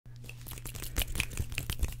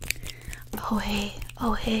oh hey,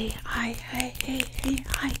 hi,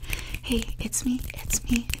 hey, it's me,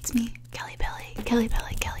 Kelly Belly, Kelly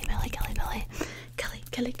Belly, Kelly Belly, Kelly Belly, Kelly Belly,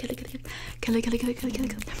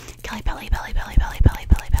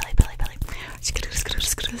 Belly,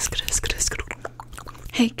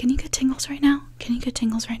 Hey, can you get tingles right now? Can you?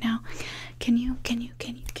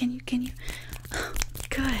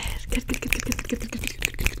 Good.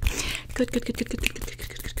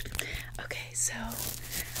 Okay, so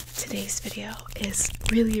today's video is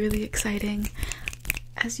really exciting.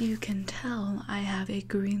 As you can tell, I have a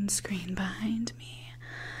green screen behind me,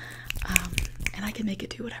 and I can make it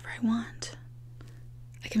do whatever I want.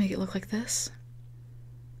 I can make it look like this,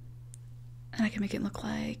 and I can make it look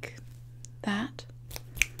like that.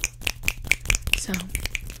 So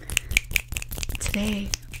today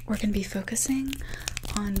we're going to be focusing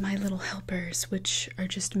on my little helpers, which are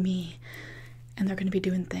just me, and they're going to be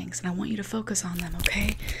doing things, and I want you to focus on them,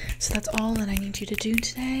 okay? So that's all that I need you to do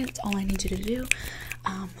today. That's all I need you to do.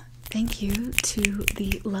 Thank you to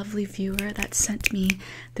the lovely viewer that sent me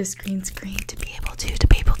this green screen to be able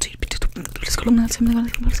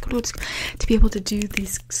to do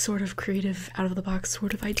these sort of creative, out of the box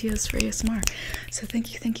sort of ideas for ASMR. So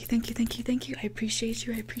thank you. I appreciate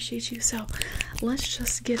you. So let's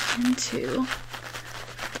just get into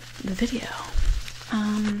the video.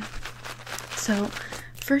 So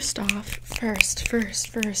first,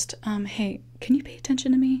 hey, can you pay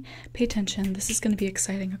attention to me? Pay attention. This is going to be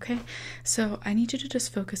exciting, okay? So I need you to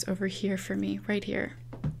just focus over here for me, right here,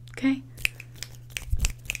 okay?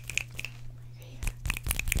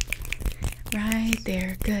 Right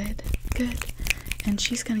there, good. And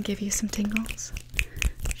she's going to give you some tingles.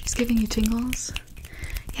 She's giving you tingles.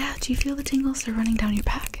 Yeah, do you feel the tingles? They're running down your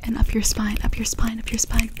back and up your spine.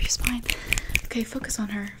 Okay, focus on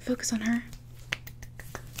her.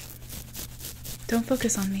 Don't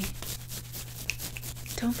focus on me.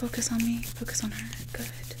 Focus on her.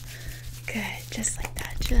 Good. Just like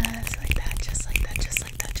that.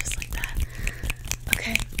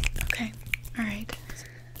 Okay. All right.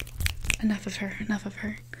 Enough of her.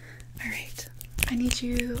 All right. I need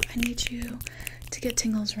you to get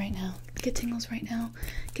tingles right now. Get tingles right now.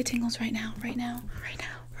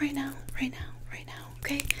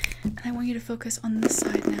 Okay? And I want you to focus on this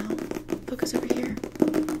side now. Focus over here.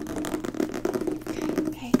 Okay,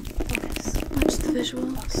 hey, focus. Watch the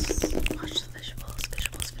visuals.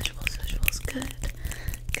 Good.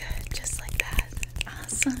 Just like that.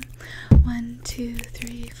 Awesome. 1, 2,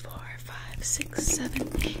 3, 4, 5, 6, 7,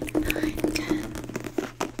 8, 9, 10.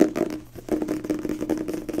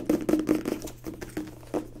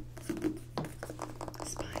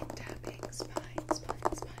 Spine tapping.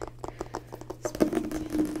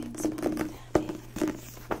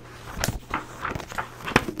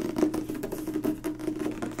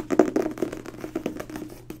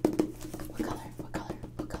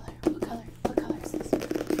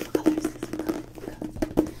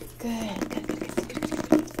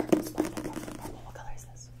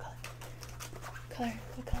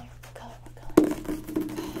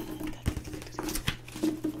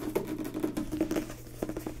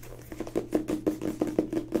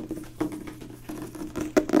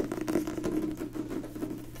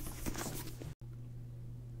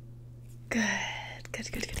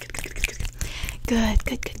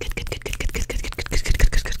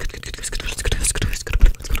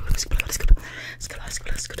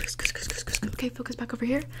 Okay, focus back over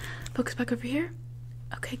here.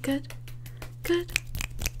 Okay, good.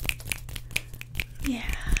 Yeah.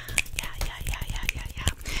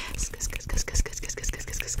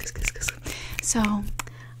 So,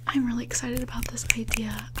 I'm really excited about this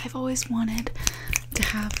idea. I've always wanted to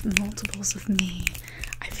have multiples of me.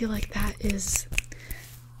 I feel like that is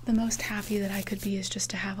the most happy that I could be, is just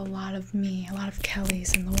to have a lot of me, a lot of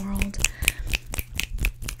Kellys in the world.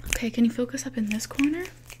 Okay, can you focus up in this corner?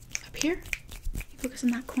 Up here? Can you focus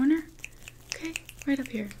in that corner? Okay, right up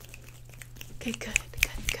here. Okay, good.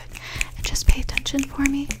 And just pay attention for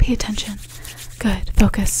me. Pay attention. Good.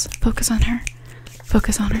 Focus on her.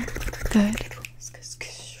 Good.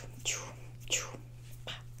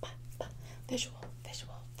 Visual.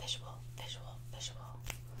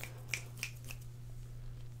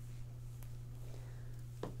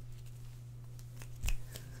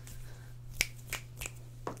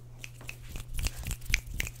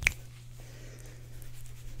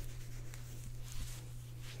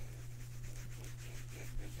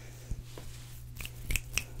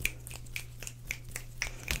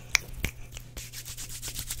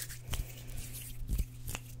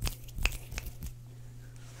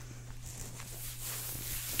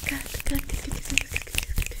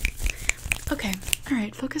 Okay. All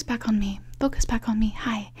right. Focus back on me. Focus back on me.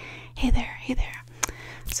 Hi. Hey there. Hey there.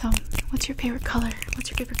 So, what's your favorite color?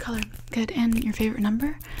 What's your favorite color? Good. And your favorite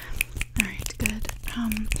number? All right. Good.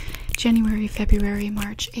 January, February,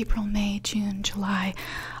 March, April, May, June, July,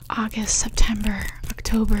 August, September,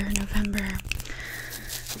 October, November.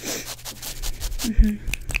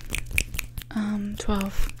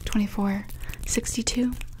 12, 24,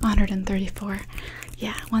 62, 134.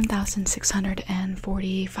 Yeah,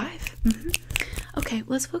 1,645. Okay,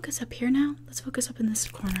 let's focus up here now. Let's focus up in this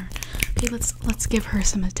corner. Okay, let's give her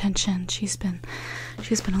some attention. She's been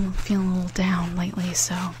feeling a little down lately,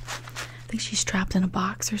 so I think she's trapped in a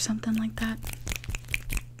box or something like that.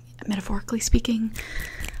 Metaphorically speaking.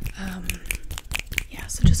 Yeah,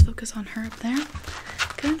 so just focus on her up there.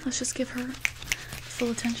 Good. Let's just give her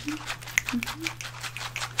full attention.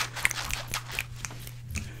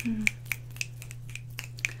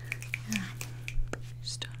 Yeah.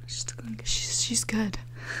 She's good.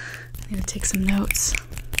 I need to take some notes.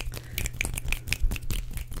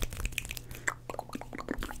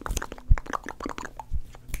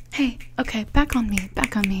 Hey, okay, back on me.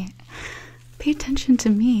 Pay attention to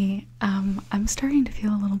me. I'm starting to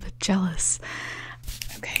feel a little bit jealous.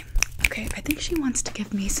 Okay, I think she wants to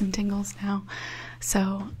give me some tingles now.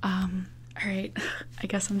 So, alright, I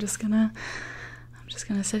guess I'm just gonna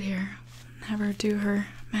sit here and have her do her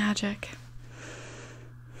magic.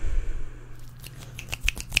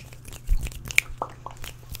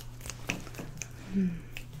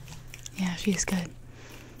 Yeah, she's good.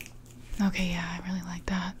 Okay, yeah, I really like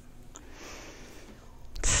that.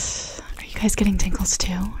 Are you guys getting tingles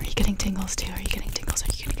too? Are you getting tingles too? Are you getting tingles? Are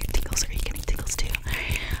you getting tingles? Are you getting tingles too? Are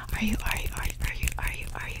you?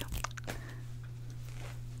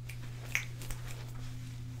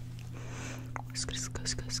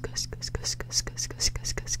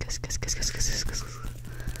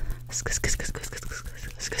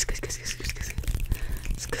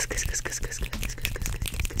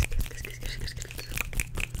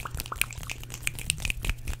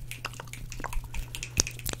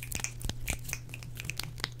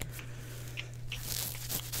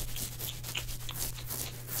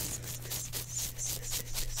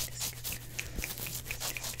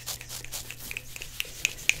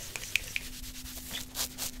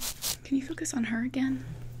 Can you focus on her again?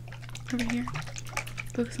 Over here.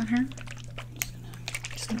 Focus on her.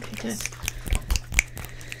 Okay, good.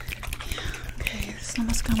 Yeah, okay.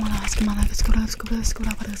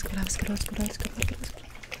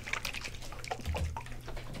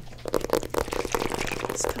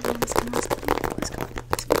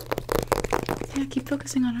 Yeah, keep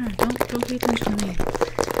focusing on her. Don't pay attention to me.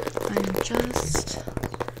 I'm just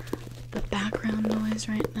the background noise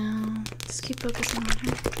right now. Just keep focusing on her.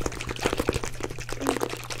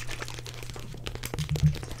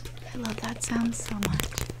 I love that sound so much.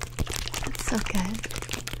 It's so good.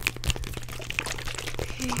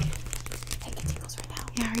 Okay. I get tingles right now.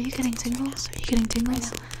 Yeah, are you getting tingles? Are you getting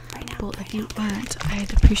tingles? Right now. Well, if you aren't,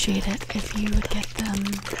 I'd appreciate it if you would get them,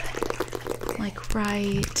 like,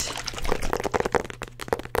 right.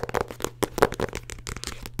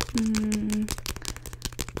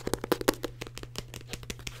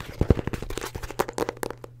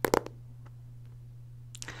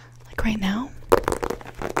 Like right now?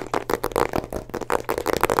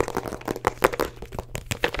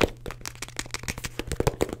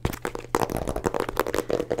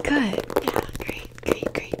 Good. Yeah, great.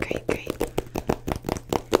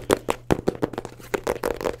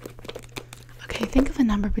 Okay, think of a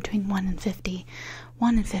number between 1 and 50.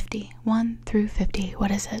 1 and 50. 1 through 50.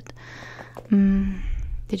 What is it?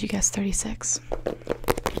 Did you guess 36?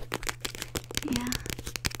 Yeah,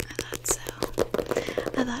 I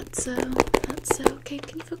thought so. Okay,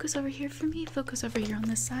 can you focus over here for me? Focus over here on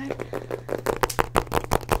this side.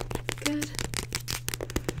 Good.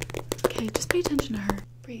 Okay, just pay attention to her.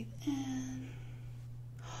 Breathe in.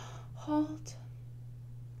 Hold.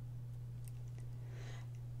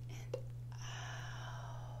 And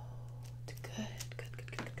out. Good.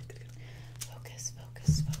 Focus.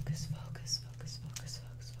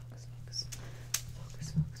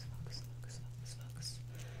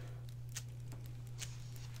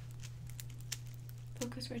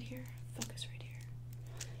 Focus right here. Right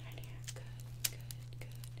here. Good.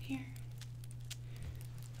 Here.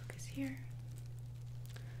 Focus here.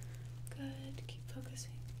 Good. Keep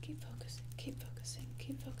focusing.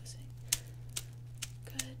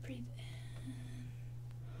 Good. Breathe in.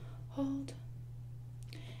 Hold.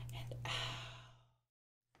 And out.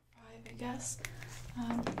 5, I guess.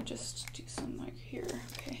 Just do some like here.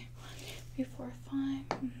 Okay. 1, 2, 3, 4, 5.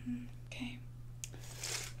 Okay.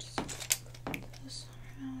 Just put this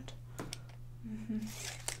around. Mm-hmm.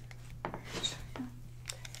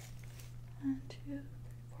 1, 2, 3,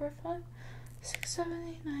 4, 5, 6, 7,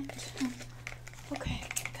 8, 9, 10. Okay,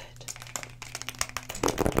 good.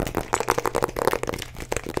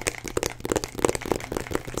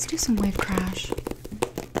 Let's do some wave crash.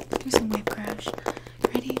 Do some wave crash.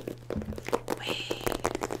 Ready? Wave.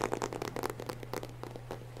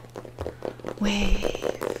 Wave.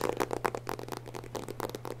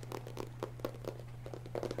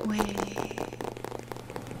 Wave.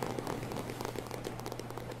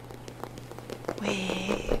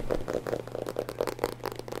 Wave.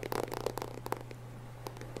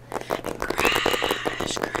 And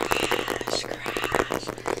crash, crash, crash, crash.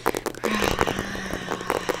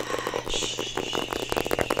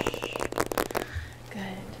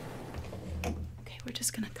 Good. Okay, we're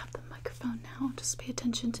just gonna cut the microphone now. Just pay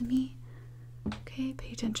attention to me. Okay,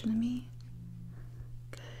 pay attention to me.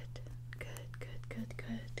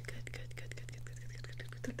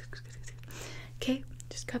 Okay,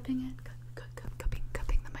 just cupping it,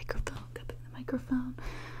 cupping the microphone,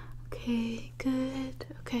 Okay, good,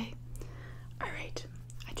 okay. All right,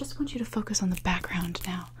 I just want you to focus on the background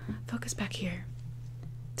now. Focus back here.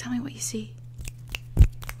 Tell me what you see.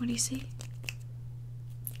 What do you see?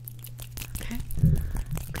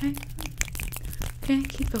 Okay,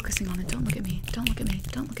 keep focusing on it. Don't look at me, don't look at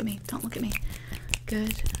me.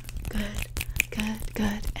 Good.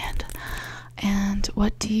 And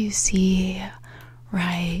what do you see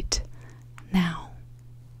right now?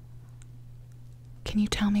 Can you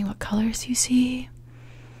tell me what colors you see?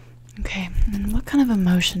 Okay, and what kind of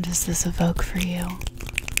emotion does this evoke for you?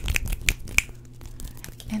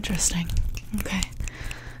 Interesting. Okay,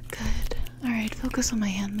 good. All right, focus on my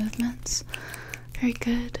hand movements. Very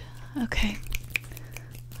good. Okay,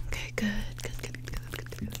 good.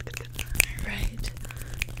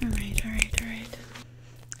 All right.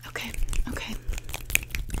 Okay.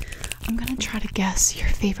 I'm gonna try to guess your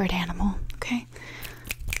favorite animal, okay?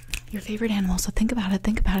 Your favorite animal. So think about it.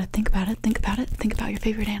 Think about your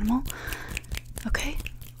favorite animal. Okay?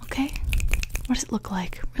 What does it look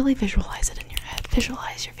like? Really visualize it in your head.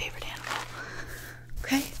 Visualize your favorite animal.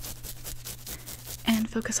 Okay? And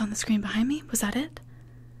focus on the screen behind me. Was that it?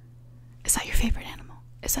 Is that your favorite animal?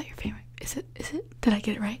 Is that your favorite? Is it? Did I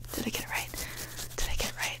get it right?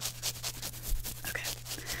 Okay.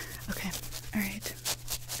 All right.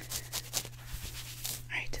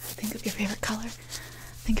 Think of your favorite color.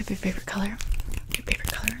 Your favorite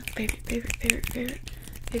color.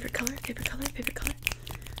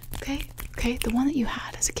 Okay. The one that you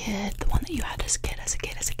had as a kid.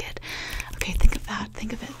 Okay, think of that.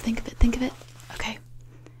 Think of it. Okay.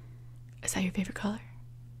 Is that your favorite color?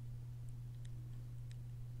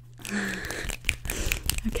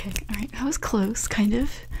 Okay, all right. That was close, kind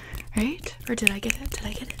of. Right? Or did I get it? I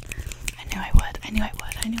knew I would.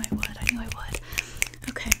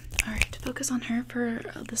 Okay, all right. Focus on her for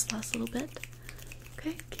this last little bit.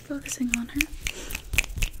 Okay, keep focusing on her.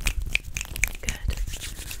 Good.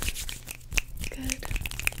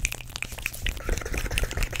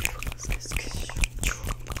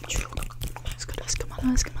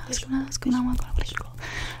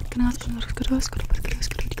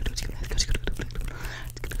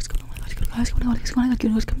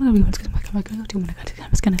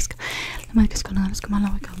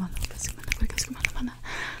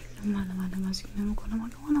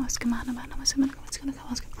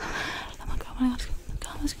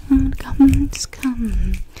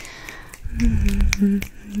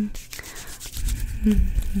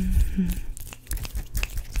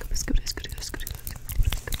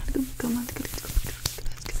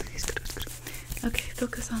 Okay,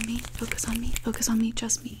 focus on me,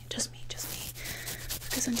 just me.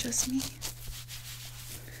 Focus on just me.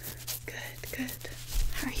 Good.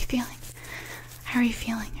 How are you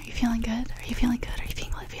feeling? Are you feeling good? Are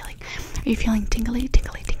you feeling tingly?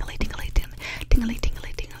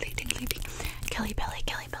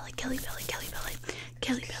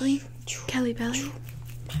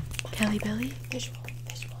 Kelly belly. Visual.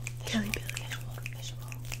 Kelly belly.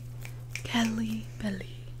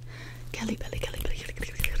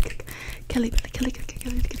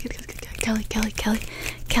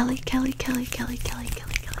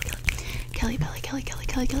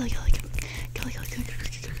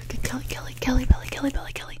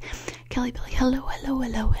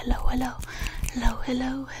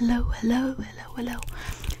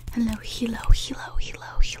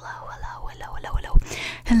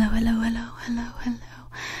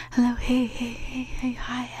 Hello. Hey,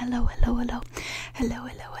 hi. Hello.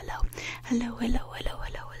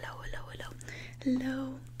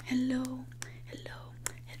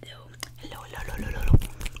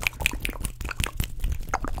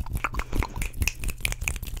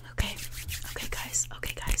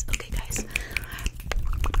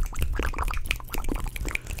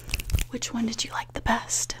 which one did you like the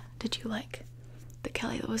best? Did you like the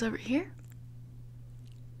Kelly that was over here?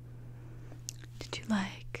 Did you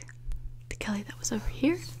like the Kelly that was over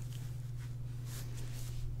here?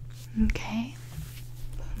 Okay.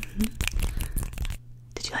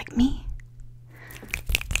 Did you like me?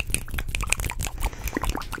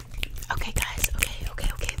 Okay, guys.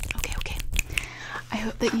 Okay. I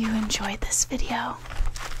hope that you enjoyed this video. I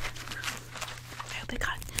hope you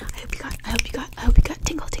got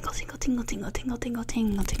tingle.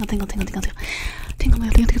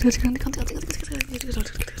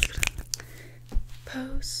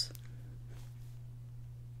 Pose.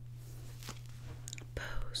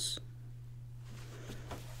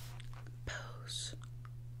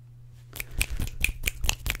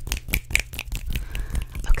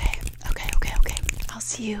 Okay. I'll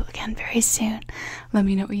see you again very soon. Let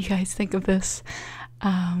me know what you guys think of this.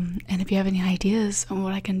 And if you have any ideas on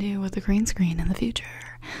what I can do with the green screen in the future.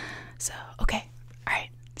 So, okay. Alright.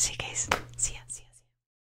 See you guys.